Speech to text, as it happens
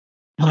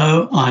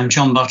Hello, I'm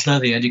John Butler,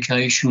 the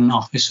Education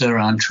Officer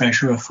and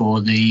Treasurer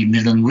for the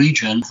Midland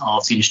region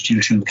of the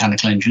Institute of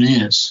Mechanical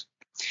Engineers.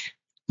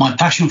 My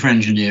passion for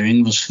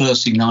engineering was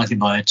first ignited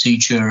by a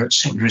teacher at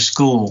secondary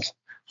school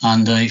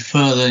and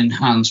further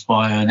enhanced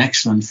by an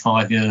excellent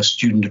 5-year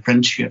student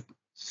apprenticeship.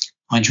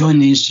 I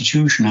joined the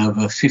institution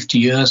over 50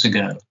 years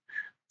ago,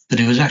 but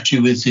it was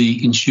actually with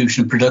the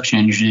Institution of Production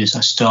Engineers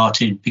I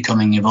started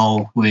becoming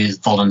involved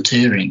with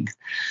volunteering.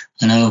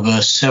 And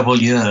over several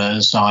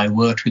years, I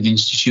worked with the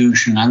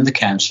institution and the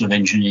Council of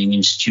Engineering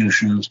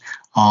Institutions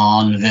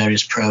on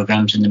various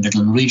programs in the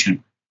Midland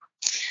region.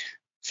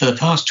 For the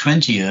past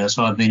 20 years,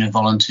 I've been a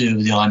volunteer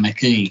with the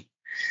IMechE.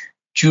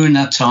 During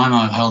that time,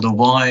 I've held a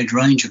wide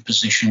range of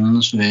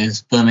positions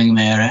with Birmingham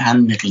area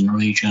and Midland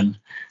region,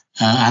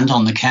 and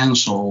on the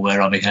council,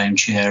 where I became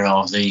chair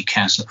of the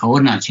Council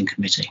Coordinating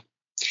Committee.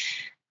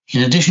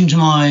 In addition to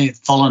my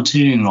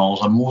volunteering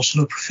roles, I'm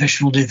also a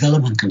professional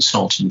development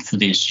consultant for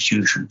the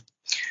institution.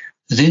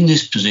 Within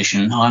this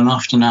position, I'm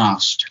often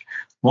asked,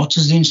 what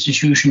does the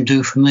institution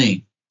do for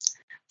me?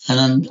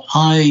 And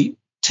I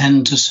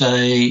tend to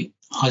say,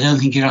 I don't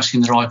think you're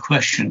asking the right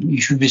question.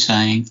 You should be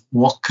saying,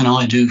 what can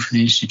I do for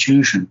the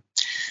institution?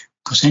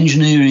 Because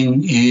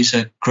engineering is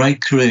a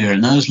great career,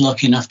 and those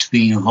lucky enough to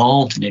be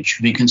involved in it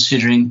should be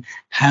considering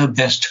how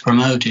best to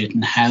promote it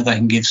and how they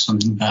can give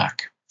something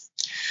back.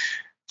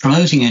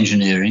 Promoting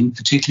engineering,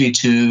 particularly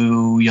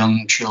to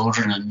young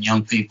children and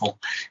young people,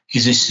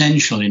 is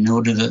essential in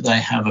order that they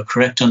have a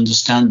correct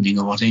understanding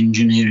of what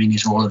engineering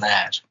is all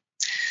about.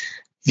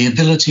 The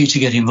ability to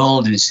get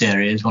involved in this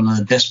area is one of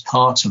the best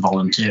parts of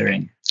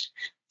volunteering.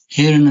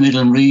 Here in the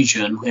Midland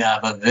region, we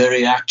have a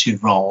very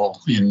active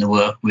role in the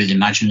work with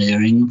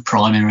Imagineering,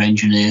 Primary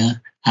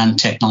Engineer, and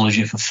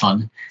Technology for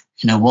Fun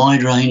in a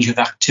wide range of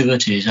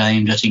activities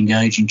aimed at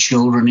engaging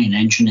children in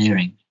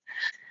engineering.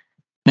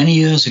 Many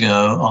years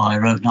ago, I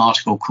wrote an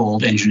article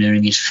called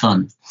Engineering is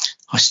Fun.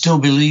 I still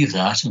believe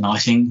that, and I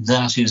think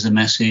that is the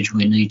message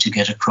we need to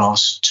get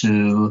across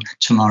to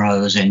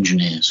tomorrow's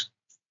engineers.